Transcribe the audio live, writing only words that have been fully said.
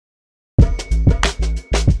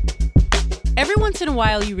Every once in a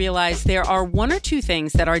while, you realize there are one or two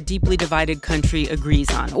things that our deeply divided country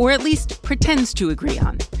agrees on, or at least pretends to agree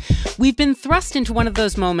on. We've been thrust into one of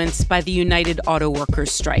those moments by the United Autoworkers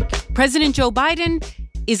strike. President Joe Biden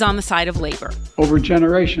is on the side of labor. Over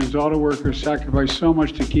generations, auto workers sacrificed so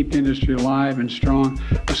much to keep the industry alive and strong,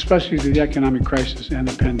 especially through the economic crisis and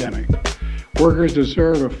the pandemic. Workers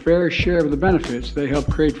deserve a fair share of the benefits they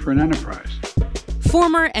helped create for an enterprise.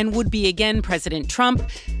 Former and would-be again President Trump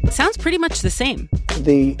sounds pretty much the same.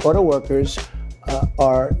 The auto workers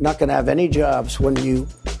are not going to have any jobs when you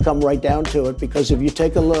come right down to it, because if you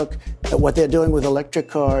take a look at what they're doing with electric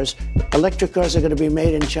cars are going to be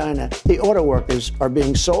made in China. The auto workers are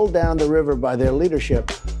being sold down the river by their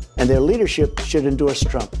leadership, and their leadership should endorse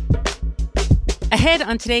Trump. Ahead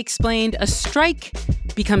on Today Explained, a strike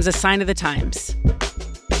becomes a sign of the times.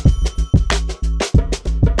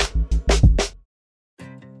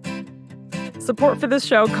 Support for this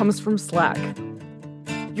show comes from Slack.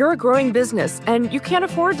 You're a growing business, and you can't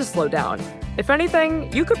afford to slow down. If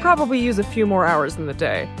anything, you could probably use a few more hours in the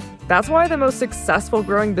day. That's why the most successful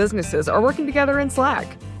growing businesses are working together in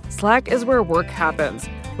Slack. Slack is where work happens,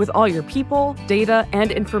 with all your people, data,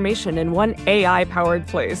 and information in one AI-powered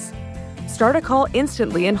place. Start a call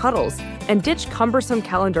instantly in huddles and ditch cumbersome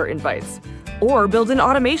calendar invites. Or build an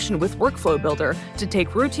automation with Workflow Builder to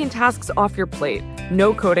take routine tasks off your plate.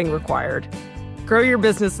 No coding required. Grow your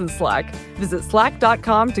business in Slack. Visit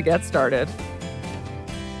slack.com to get started.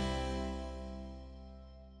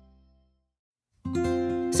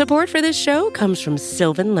 Support for this show comes from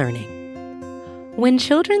Sylvan Learning. When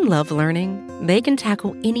children love learning, they can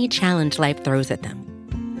tackle any challenge life throws at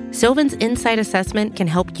them. Sylvan's Insight Assessment can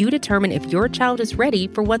help you determine if your child is ready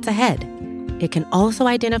for what's ahead. It can also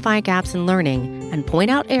identify gaps in learning and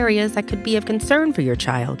point out areas that could be of concern for your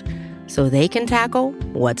child so they can tackle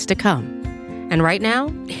what's to come. And right now,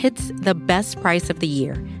 it's the best price of the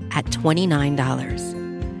year at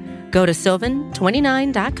 $29. Go to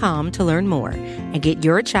sylvan29.com to learn more and get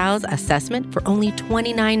your child's assessment for only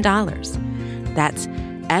 $29. That's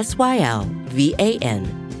SYLVAN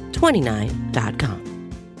 29.com.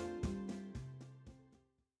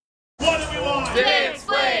 What do we want? Today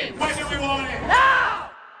Explained. When do we want it? Now!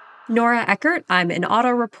 Nora Eckert. I'm an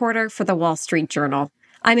auto reporter for the Wall Street Journal.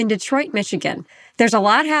 I'm in Detroit, Michigan. There's a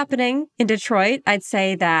lot happening in Detroit. I'd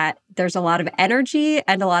say that there's a lot of energy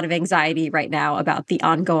and a lot of anxiety right now about the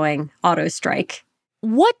ongoing auto strike.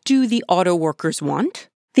 What do the auto workers want?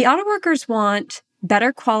 The auto workers want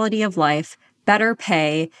better quality of life, better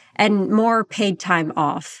pay, and more paid time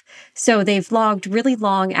off. So they've logged really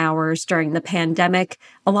long hours during the pandemic.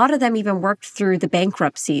 A lot of them even worked through the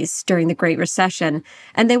bankruptcies during the Great Recession,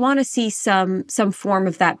 and they want to see some form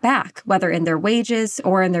of that back, whether in their wages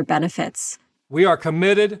or in their benefits. We are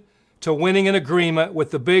committed to winning an agreement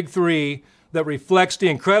with the Big Three that reflects the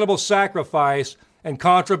incredible sacrifice and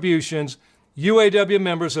contributions UAW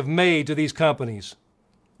members have made to these companies.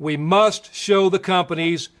 We must show the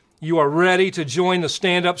companies you are ready to join the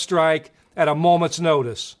stand-up strike at a moment's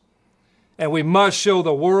notice. And we must show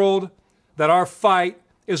the world that our fight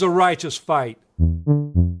is a righteous fight.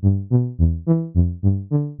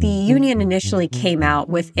 The union initially came out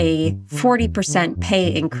with a 40%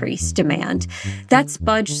 pay increase demand. That's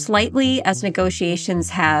budged slightly as negotiations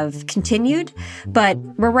have continued, but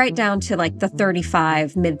we're right down to like the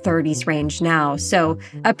 35, mid-30s range now. So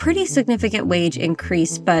a pretty significant wage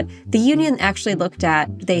increase, but the union actually looked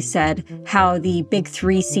at, they said, how the Big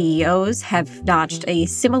Three CEOs have notched a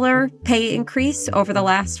similar pay increase over the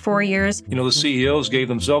last 4 years. You know, the CEOs gave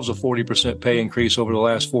themselves a 40% pay increase over the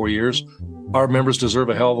last 4 years. Our members deserve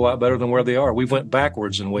a hell of a lot better than where they are. We've went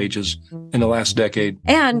backwards in wages in the last decade.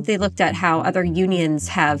 And they looked at how other unions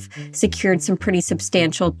have secured some pretty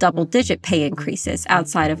substantial double-digit pay increases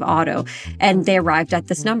outside of auto, and they arrived at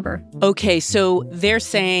this number. Okay, so they're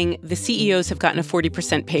saying the CEOs have gotten a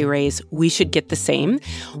 40% pay raise. We should get the same.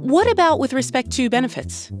 What about with respect to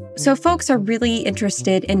benefits? So folks are really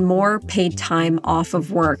interested in more paid time off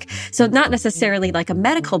of work. So not necessarily like a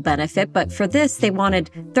medical benefit, but for this, they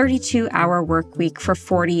wanted 32-hour work week for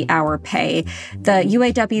 40-hour pay. The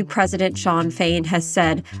UAW president, Shawn Fain, has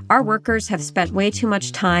said, our workers have spent way too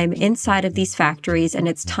much time inside of these factories, and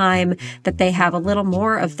it's time that they have a little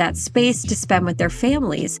more of that space to spend with their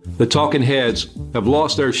families. The talking heads have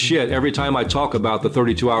lost their shit every time I talk about the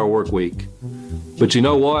 32-hour work week. But you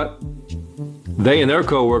know what? They and their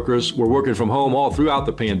coworkers were working from home all throughout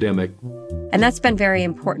the pandemic. And that's been very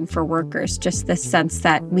important for workers, just this sense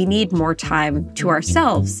that we need more time to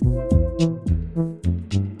ourselves.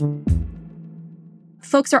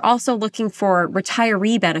 folks are also looking for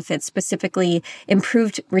retiree benefits, specifically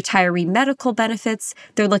improved retiree medical benefits.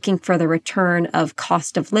 They're looking for the return of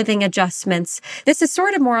cost of living adjustments. This is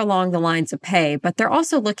sort of more along the lines of pay, but they're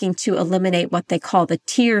also looking to eliminate what they call the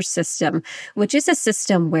tier system, which is a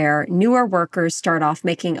system where newer workers start off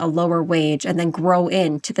making a lower wage and then grow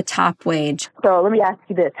into the top wage. So let me ask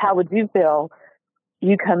you this. How would you feel?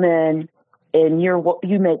 You come in and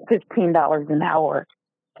you make $15 an hour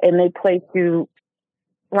and they place you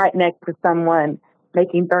right next to someone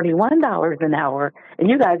making $31 an hour and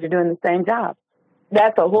you guys are doing the same job.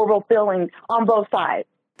 That's a horrible feeling on both sides.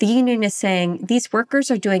 The union is saying these workers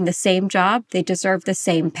are doing the same job. They deserve the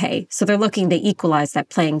same pay. So they're looking to equalize that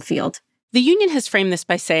playing field. The union has framed this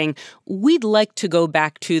by saying, we'd like to go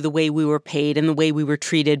back to the way we were paid and the way we were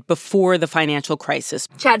treated before the financial crisis.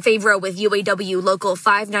 Chad Favreau with UAW Local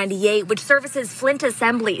 598, which services Flint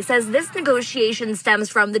Assembly, says this negotiation stems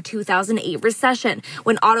from the 2008 recession,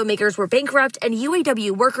 when automakers were bankrupt and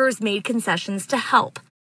UAW workers made concessions to help.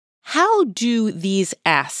 How do these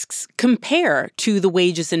asks compare to the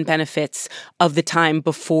wages and benefits of the time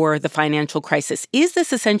before the financial crisis? Is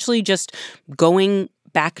this essentially just going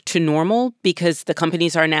back to normal because the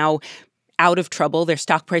companies are now out of trouble, their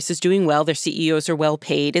stock price is doing well, their CEOs are well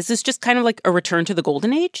paid? Is this just kind of like a return to the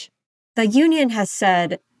golden age? The union has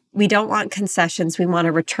said, we don't want concessions. We want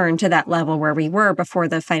to return to that level where we were before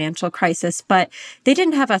the financial crisis. But they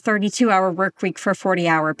didn't have a 32-hour work week for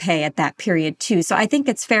 40-hour pay at that period, too. So I think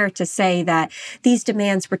it's fair to say that these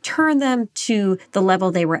demands return them to the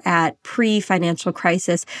level they were at pre-financial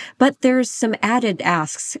crisis. But there's some added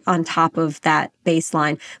asks on top of that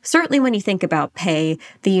baseline. Certainly when you think about pay,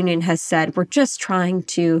 the union has said, we're just trying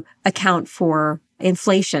to account for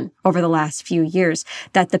inflation over the last few years,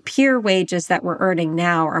 that the peer wages that we're earning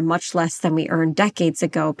now are much less than we earned decades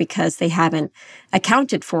ago because they haven't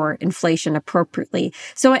accounted for inflation appropriately.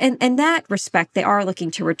 So in that respect, they are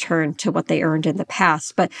looking to return to what they earned in the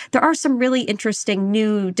past. But there are some really interesting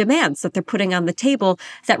new demands that they're putting on the table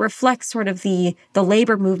that reflect sort of the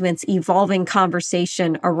labor movement's evolving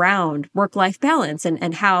conversation around work-life balance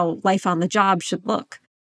and how life on the job should look.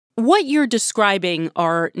 What you're describing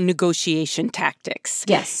are negotiation tactics.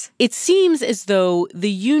 Yes. It seems as though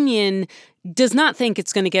the union does not think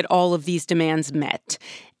it's going to get all of these demands met.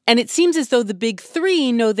 And it seems as though the big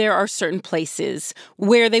three know there are certain places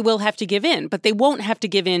where they will have to give in, but they won't have to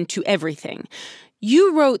give in to everything.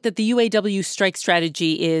 You wrote that the UAW strike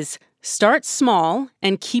strategy is start small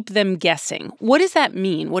and keep them guessing. What does that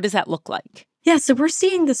mean? What does that look like? Yeah, so we're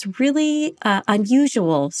seeing this really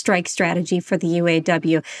unusual strike strategy for the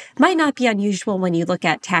UAW. Might not be unusual when you look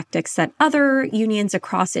at tactics that other unions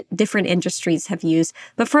across different industries have used.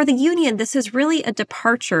 But for the union, this is really a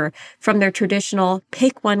departure from their traditional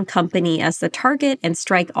pick one company as the target and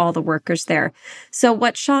strike all the workers there. So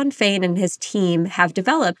what Shawn Fain and his team have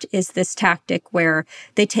developed is this tactic where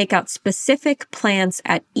they take out specific plants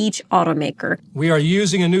at each automaker. We are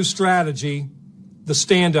using a new strategy, the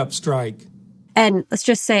stand-up strike. And let's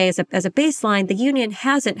just say, as a baseline, the union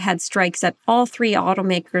hasn't had strikes at all three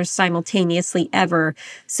automakers simultaneously ever.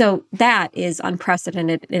 So that is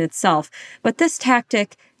unprecedented in itself. But this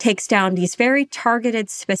tactic takes down these very targeted,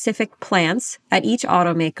 specific plants at each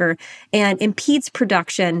automaker and impedes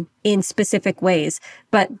production in specific ways.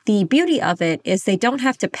 But the beauty of it is they don't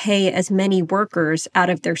have to pay as many workers out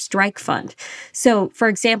of their strike fund. So, for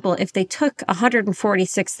example, if they took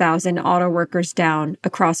 146,000 auto workers down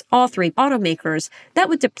across all three automakers, that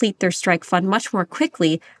would deplete their strike fund much more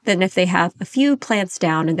quickly than if they have a few plants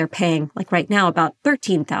down and they're paying, like right now, about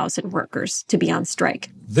 13,000 workers to be on strike.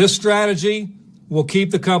 This strategy will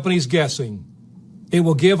keep the companies guessing. It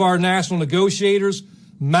will give our national negotiators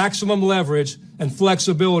maximum leverage and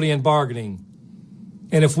flexibility in bargaining.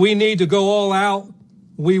 And if we need to go all out,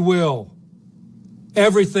 we will.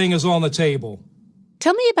 Everything is on the table.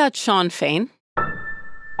 Tell me about Shawn Fain.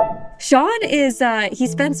 Shawn is,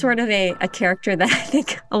 he's been sort of a character that I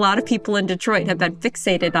think a lot of people in Detroit have been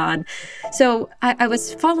fixated on. So I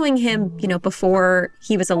was following him, before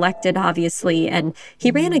he was elected, obviously, and he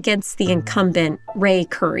ran against the incumbent Ray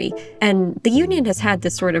Curry. And the union has had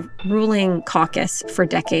this sort of ruling caucus for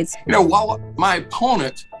decades. While my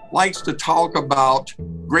opponent likes to talk about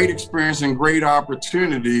great experience and great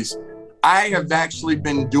opportunities, I have actually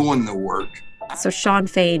been doing the work. So Shawn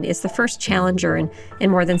Fain is the first challenger in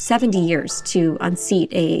more than 70 years to unseat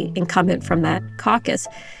a incumbent from that caucus.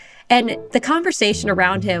 And the conversation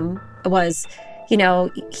around him was,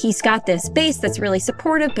 he's got this base that's really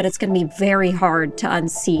supportive, but it's going to be very hard to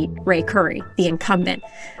unseat Ray Curry, the incumbent.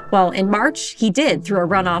 Well, in March, he did through a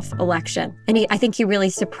runoff election. And I think he really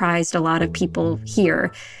surprised a lot of people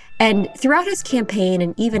here. And throughout his campaign,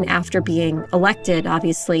 and even after being elected,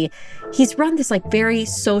 obviously, he's run this very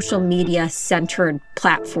social media-centered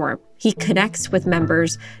platform. He connects with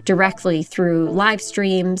members directly through live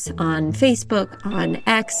streams on Facebook, on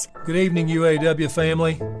X. Good evening, UAW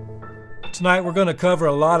family. Tonight we're going to cover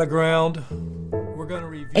a lot of ground. We're going to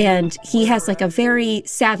review. And he has a very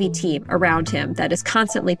savvy team around him that is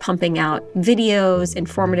constantly pumping out videos,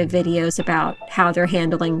 informative videos about how they're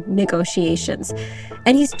handling negotiations.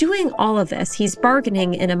 And he's doing all of this. He's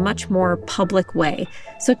bargaining in a much more public way.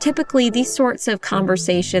 So typically these sorts of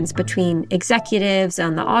conversations between executives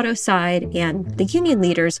on the auto side and the union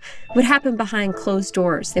leaders would happen behind closed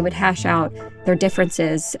doors. They would hash out their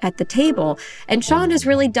differences at the table. And Sean has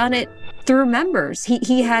really done it through members.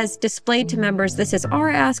 He has displayed to members, this is our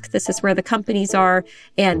ask, this is where the companies are,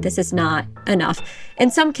 and this is not enough.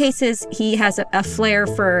 In some cases, he has a flair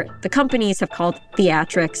for the companies have called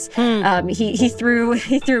theatrics. He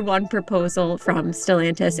threw one proposal from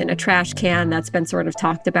Stellantis in a trash can that's been sort of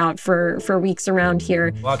talked about for weeks around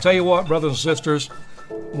here. Well, I'll tell you what, brothers and sisters,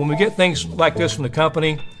 when we get things like this from the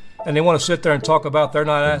company, and they want to sit there and talk about they're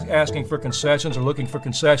not asking for concessions or looking for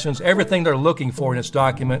concessions, everything they're looking for in this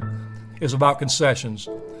document is about concessions.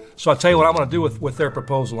 So I'll tell you what I'm going to do with their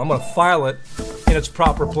proposal. I'm going to file it in its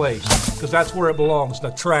proper place, because that's where it belongs,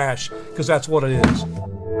 the trash, because that's what it is.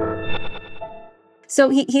 So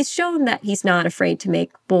he's shown that he's not afraid to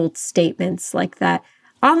make bold statements like that.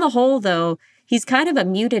 On the whole, though, he's kind of a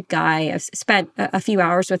muted guy. I've spent a few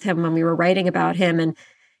hours with him when we were writing about him, and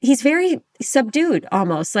he's very subdued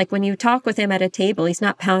almost. Like when you talk with him at a table, he's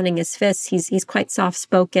not pounding his fists. He's quite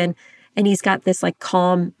soft-spoken. And he's got this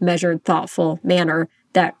calm, measured, thoughtful manner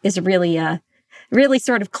that is really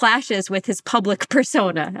sort of clashes with his public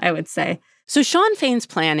persona, I would say. So Shawn Fain's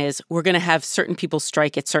plan is we're going to have certain people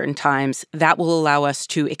strike at certain times. That will allow us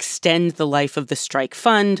to extend the life of the strike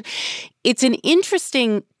fund. It's an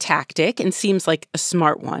interesting tactic and seems like a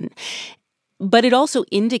smart one. But it also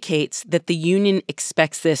indicates that the union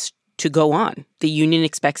expects this to go on. The union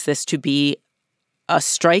expects this to be a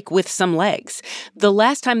strike with some legs. The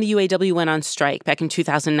last time the UAW went on strike, back in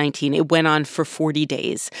 2019, it went on for 40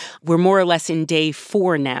 days. We're more or less in day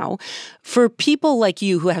 4 now. For people like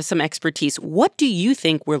you who have some expertise, what do you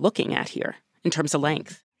think we're looking at here in terms of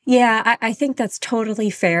length? Yeah, I think that's totally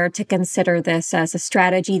fair to consider this as a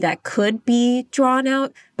strategy that could be drawn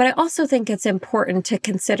out. But I also think it's important to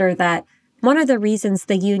consider that one of the reasons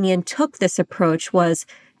the union took this approach was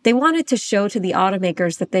they wanted to show to the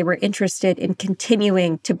automakers that they were interested in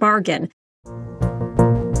continuing to bargain.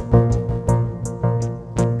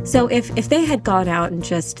 So if they had gone out and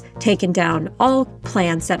just taken down all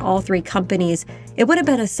plants at all 3 companies, it would have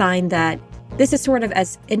been a sign that this is sort of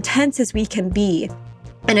as intense as we can be.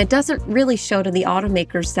 And it doesn't really show to the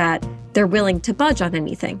automakers that they're willing to budge on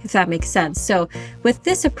anything, if that makes sense. So with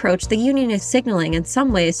this approach, the union is signaling in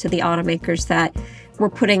some ways to the automakers that we're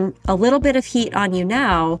putting a little bit of heat on you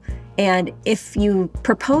now, and if you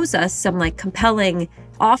propose us some compelling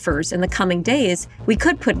offers in the coming days, we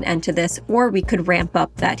could put an end to this, or we could ramp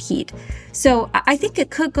up that heat. So I think it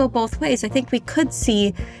could go both ways. I think we could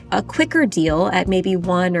see a quicker deal at maybe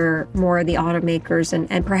one or more of the automakers,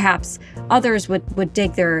 and perhaps others would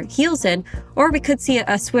dig their heels in, or we could see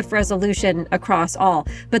a swift resolution across all.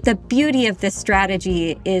 But the beauty of this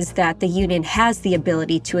strategy is that the union has the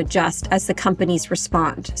ability to adjust as the companies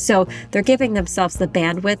respond. So they're giving themselves the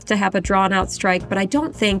bandwidth to have a drawn-out strike, but I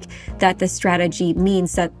don't think that this strategy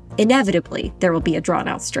means that inevitably there will be a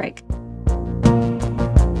drawn-out strike.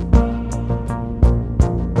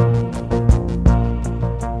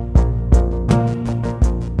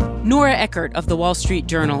 Nora Eckert of the Wall Street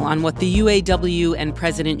Journal on what the UAW and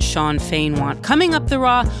President Shawn Fain want. Coming up the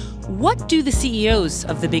Raw, what do the CEOs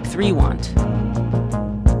of the Big Three want?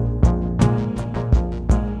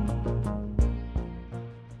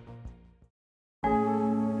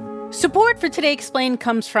 Support for Today Explained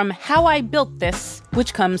comes from How I Built This,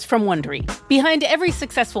 which comes from Wondery. Behind every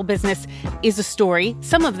successful business is a story.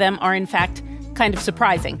 Some of them are, in fact, kind of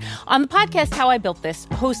surprising. On the podcast How I Built This,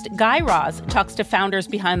 host Guy Raz talks to founders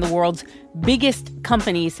behind the world's biggest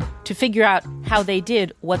companies to figure out how they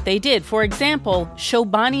did what they did. For example,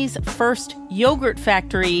 Chobani's first yogurt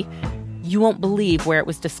factory, you won't believe where it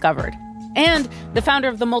was discovered. And the founder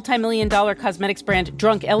of the multi-million-dollar cosmetics brand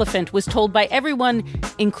Drunk Elephant was told by everyone,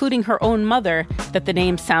 including her own mother, that the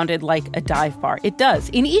name sounded like a dive bar. It does.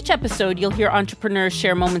 In each episode, you'll hear entrepreneurs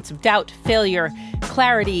share moments of doubt, failure,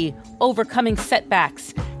 clarity, overcoming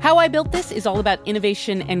setbacks. How I Built This is all about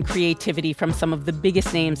innovation and creativity from some of the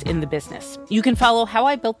biggest names in the business. You can follow How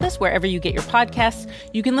I Built This wherever you get your podcasts.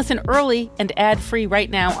 You can listen early and ad-free right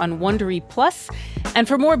now on Wondery Plus. And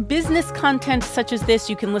for more business content such as this,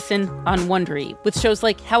 you can listen on Wondery with shows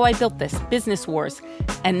like How I Built This, Business Wars,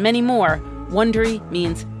 and many more. Wondery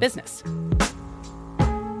means business.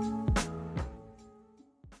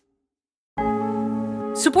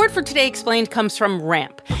 Support for Today Explained comes from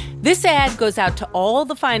Ramp. This ad goes out to all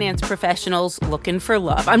the finance professionals looking for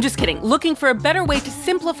love. I'm just kidding. Looking for a better way to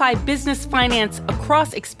simplify business finance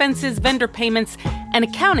across expenses, vendor payments, and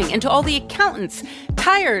accounting. And to all the accountants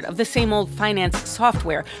tired of the same old finance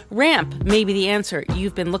software, Ramp may be the answer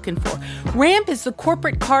you've been looking for. Ramp is the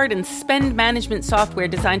corporate card and spend management software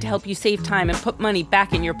designed to help you save time and put money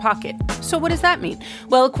back in your pocket. So what does that mean?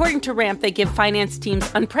 Well, according to Ramp, they give finance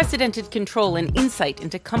teams unprecedented control and insight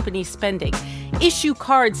into company spending, issue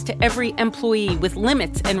cards to every employee with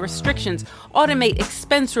limits and restrictions, automate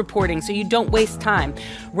expense reporting so you don't waste time.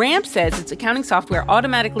 Ramp says its accounting software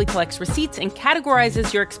automatically collects receipts and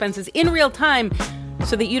categorizes your expenses in real time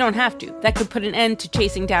so that you don't have to. That could put an end to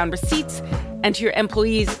chasing down receipts and to your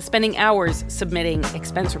employees spending hours submitting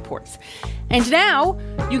expense reports. And now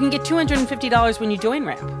you can get $250 when you join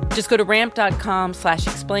Ramp. Just go to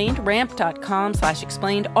ramp.com/explained,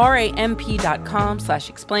 ramp.com/explained,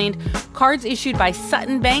 ramp.com/explained. Cards issued by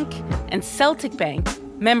Sutton Bank and Celtic Bank,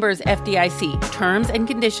 members FDIC. Terms and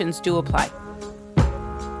conditions do apply.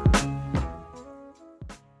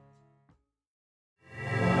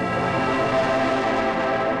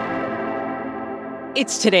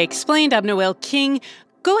 It's Today Explained. I'm Noelle King.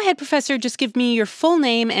 Go ahead, Professor. Just give me your full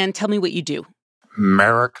name and tell me what you do.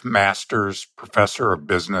 Merrick Masters, Professor of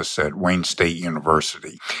Business at Wayne State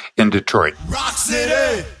University in Detroit. Rock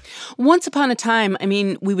City! Once upon a time,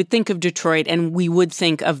 we would think of Detroit and we would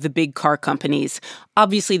think of the big car companies.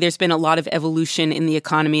 Obviously, there's been a lot of evolution in the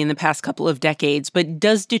economy in the past couple of decades, but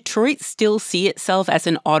does Detroit still see itself as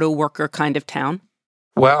an auto worker kind of town?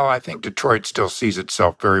 Well, I think Detroit still sees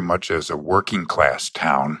itself very much as a working class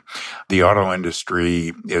town. The auto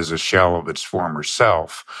industry is a shell of its former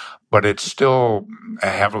self, but it's still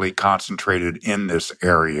heavily concentrated in this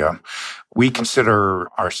area. We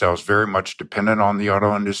consider ourselves very much dependent on the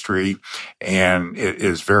auto industry, and it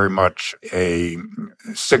is very much a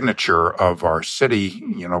signature of our city,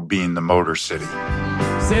 being the Motor City.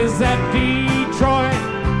 Says that Detroit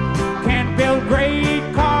can't build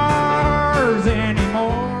great cars anymore.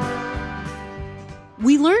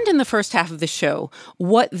 We learned in the first half of the show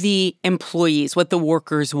what the employees, what the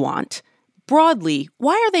workers want. Broadly,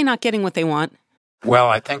 why are they not getting what they want? Well,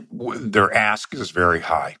 I think their ask is very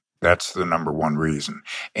high. That's the number one reason.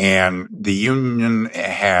 And the union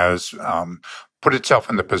has put itself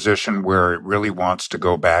in the position where it really wants to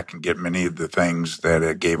go back and get many of the things that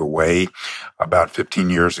it gave away about 15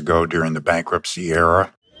 years ago during the bankruptcy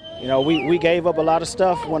era. We gave up a lot of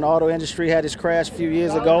stuff when the auto industry had its crash a few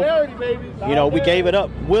years ago. We gave it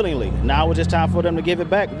up willingly. Now it's just time for them to give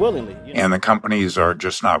it back willingly. And the companies are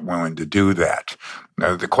just not willing to do that.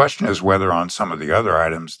 Now, the question is whether on some of the other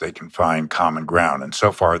items they can find common ground. And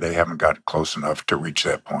so far, they haven't got close enough to reach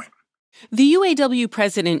that point. The UAW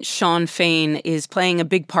president, Shawn Fain, is playing a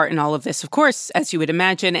big part in all of this, of course, as you would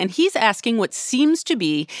imagine, and he's asking what seems to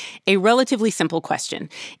be a relatively simple question.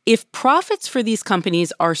 If profits for these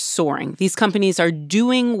companies are soaring, these companies are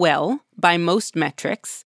doing well by most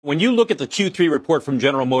metrics. When you look at the Q3 report from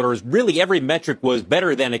General Motors, really every metric was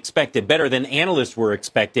better than expected, better than analysts were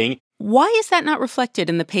expecting. Why is that not reflected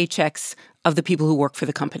in the paychecks of the people who work for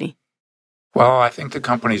the company? Well, I think the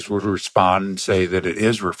companies would respond and say that it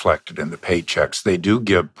is reflected in the paychecks. They do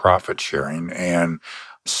give profit sharing. And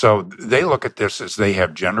so they look at this as they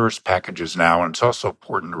have generous packages now. And it's also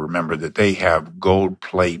important to remember that they have gold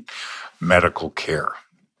plate medical care.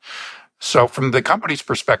 So from the company's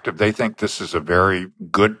perspective, they think this is a very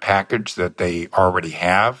good package that they already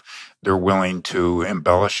have. They're willing to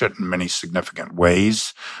embellish it in many significant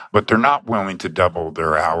ways, but they're not willing to double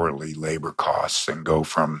their hourly labor costs and go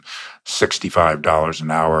from $65 an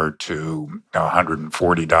hour to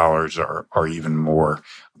 $140 or even more.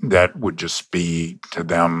 That would just be, to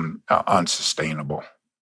them, unsustainable.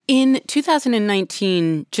 In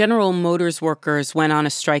 2019, General Motors workers went on a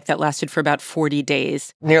strike that lasted for about 40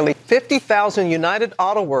 days. Nearly 50,000 United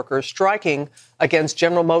Auto Workers striking against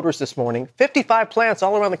General Motors this morning. 55 plants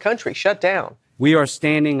all around the country shut down. We are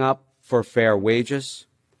standing up for fair wages.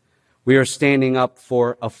 We are standing up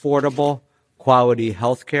for affordable, quality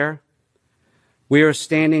health care. We are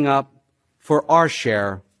standing up for our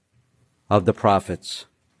share of the profits.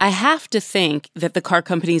 I have to think that the car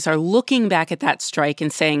companies are looking back at that strike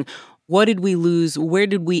and saying, What did we lose? Where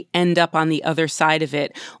did we end up on the other side of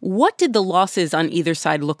it? What did the losses on either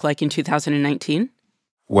side look like in 2019?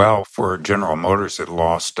 Well, for General Motors, it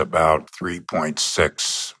lost about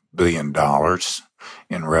 $3.6 billion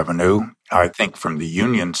in revenue. I think from the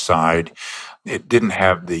union side, it didn't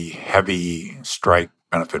have the heavy strike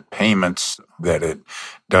benefit payments that it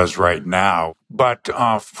does right now. But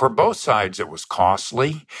for both sides, it was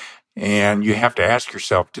costly. And you have to ask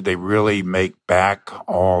yourself, did they really make back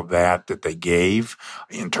all that they gave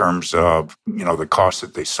in terms of, the cost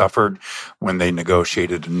that they suffered when they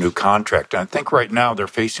negotiated a new contract? And I think right now they're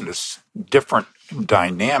facing this different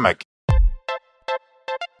dynamic.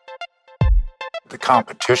 The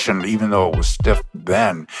competition, even though it was stiff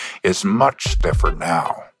then, is much stiffer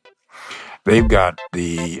now. They've got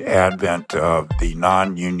the advent of the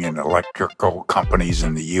non-union electrical companies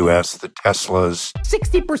in the U.S., the Teslas.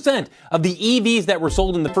 60% of the EVs that were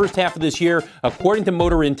sold in the first half of this year, according to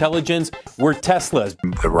Motor Intelligence, were Teslas.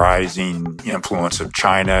 The rising influence of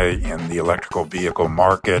China in the electrical vehicle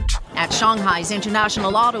market. At Shanghai's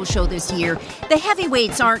International Auto Show this year, the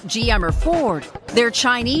heavyweights aren't GM or Ford, they're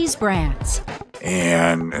Chinese brands.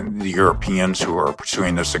 And the Europeans who are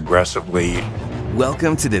pursuing this aggressively.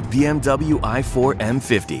 Welcome to the BMW i4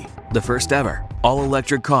 M50, the first ever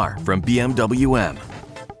all-electric car from BMW M.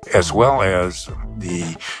 As well as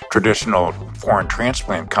the traditional foreign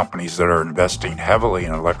transplant companies that are investing heavily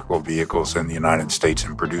in electrical vehicles in the United States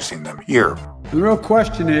and producing them here. The real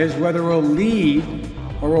question is whether we'll lead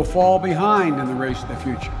or we'll fall behind in the race to the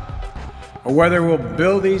future, or whether we'll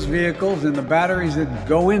build these vehicles and the batteries that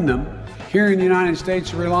go in them here in the United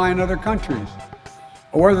States rely on other countries,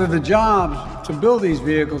 or whether the jobs to build these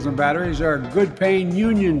vehicles and batteries are good-paying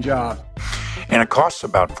union jobs. And it costs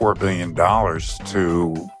about $4 billion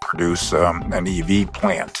to produce an EV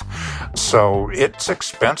plant. So it's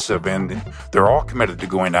expensive, and they're all committed to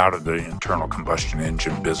going out of the internal combustion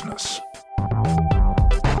engine business.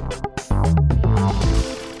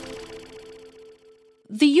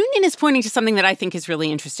 The union is pointing to something that I think is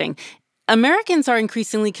really interesting. Americans are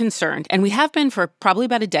increasingly concerned, and we have been for probably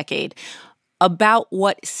about a decade, about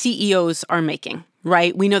what CEOs are making,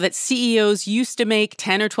 right? We know that CEOs used to make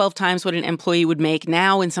 10 or 12 times what an employee would make.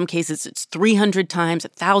 Now, in some cases, it's 300 times,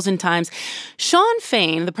 1,000 times. Shawn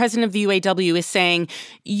Fain, the president of the UAW, is saying,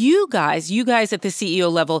 you guys at the CEO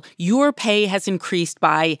level, your pay has increased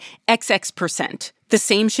by XX%. The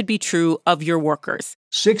same should be true of your workers.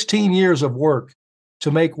 16 years of work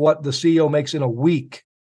to make what the CEO makes in a week.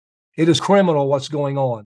 It is criminal what's going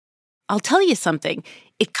on. I'll tell you something.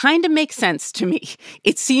 It kind of makes sense to me.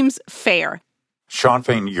 It seems fair. Shawn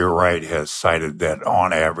Fain, you're right, has cited that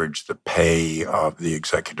on average, the pay of the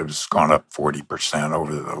executives has gone up 40%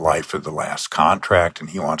 over the life of the last contract, and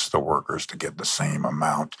he wants the workers to get the same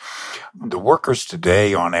amount. The workers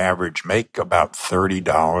today, on average, make about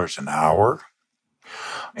 $30 an hour.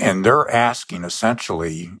 And they're asking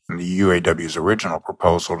essentially in the UAW's original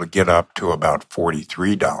proposal to get up to about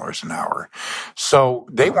 $43 an hour. So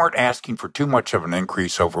they weren't asking for too much of an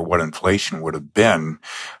increase over what inflation would have been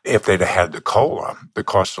if they'd have had the COLA, the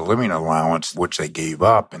cost of living allowance, which they gave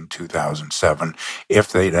up in 2007.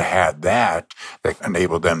 If they'd have had that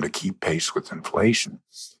enabled them to keep pace with inflation.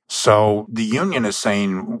 So the union is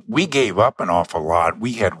saying, we gave up an awful lot.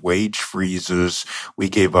 We had wage freezes. We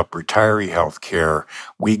gave up retiree health care.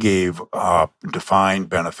 We gave up defined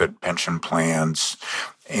benefit pension plans.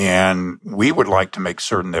 And we would like to make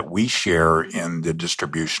certain that we share in the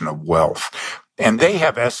distribution of wealth. And they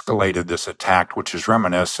have escalated this attack, which is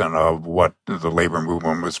reminiscent of what the labor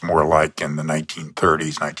movement was more like in the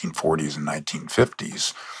 1930s, 1940s, and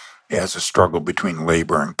 1950s. As a struggle between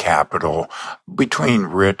labor and capital, between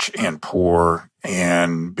rich and poor,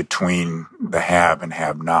 and between the have and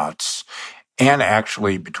have-nots, and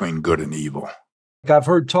actually between good and evil. I've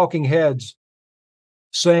heard talking heads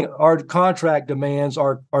saying our contract demands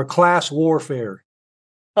are class warfare.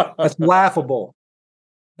 That's laughable.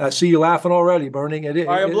 I see you laughing already, Bernie.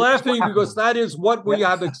 I am laughing because that is what we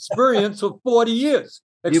have experienced for 40 years,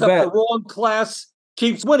 except the wrong class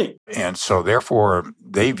keeps winning. And so therefore,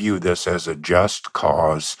 they view this as a just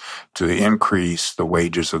cause to increase the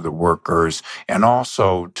wages of the workers and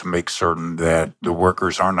also to make certain that the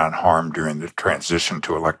workers are not harmed during the transition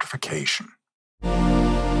to electrification.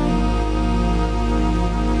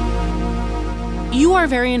 You are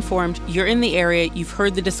very informed. You're in the area. You've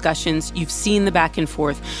heard the discussions. You've seen the back and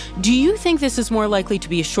forth. Do you think this is more likely to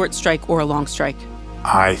be a short strike or a long strike?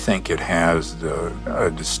 I think it has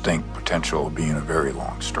a distinct potential of being a very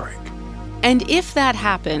long strike. And if that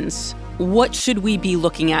happens, what should we be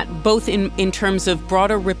looking at, both in terms of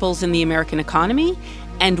broader ripples in the American economy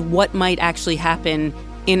and what might actually happen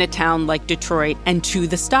in a town like Detroit and to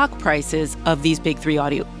the stock prices of these big three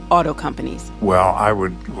auto companies? Well, I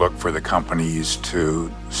would look for the companies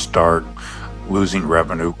to start losing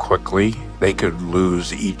revenue quickly. They could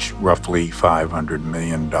lose each roughly $500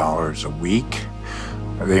 million a week.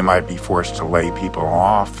 They might be forced to lay people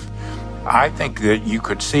off. I think that you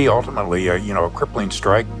could see ultimately, a crippling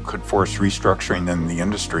strike could force restructuring in the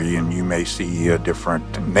industry, and you may see a different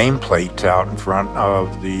nameplate out in front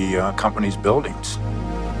of the company's buildings.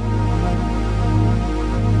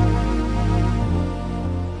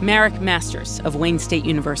 Merrick Masters of Wayne State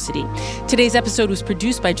University. Today's episode was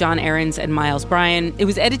produced by John Ahrens and Miles Bryan. It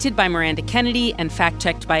was edited by Miranda Kennedy and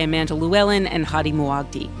fact-checked by Amanda Llewellyn and Hadi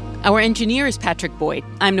Muagdi. Our engineer is Patrick Boyd.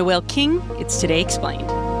 I'm Noelle King. It's Today Explained.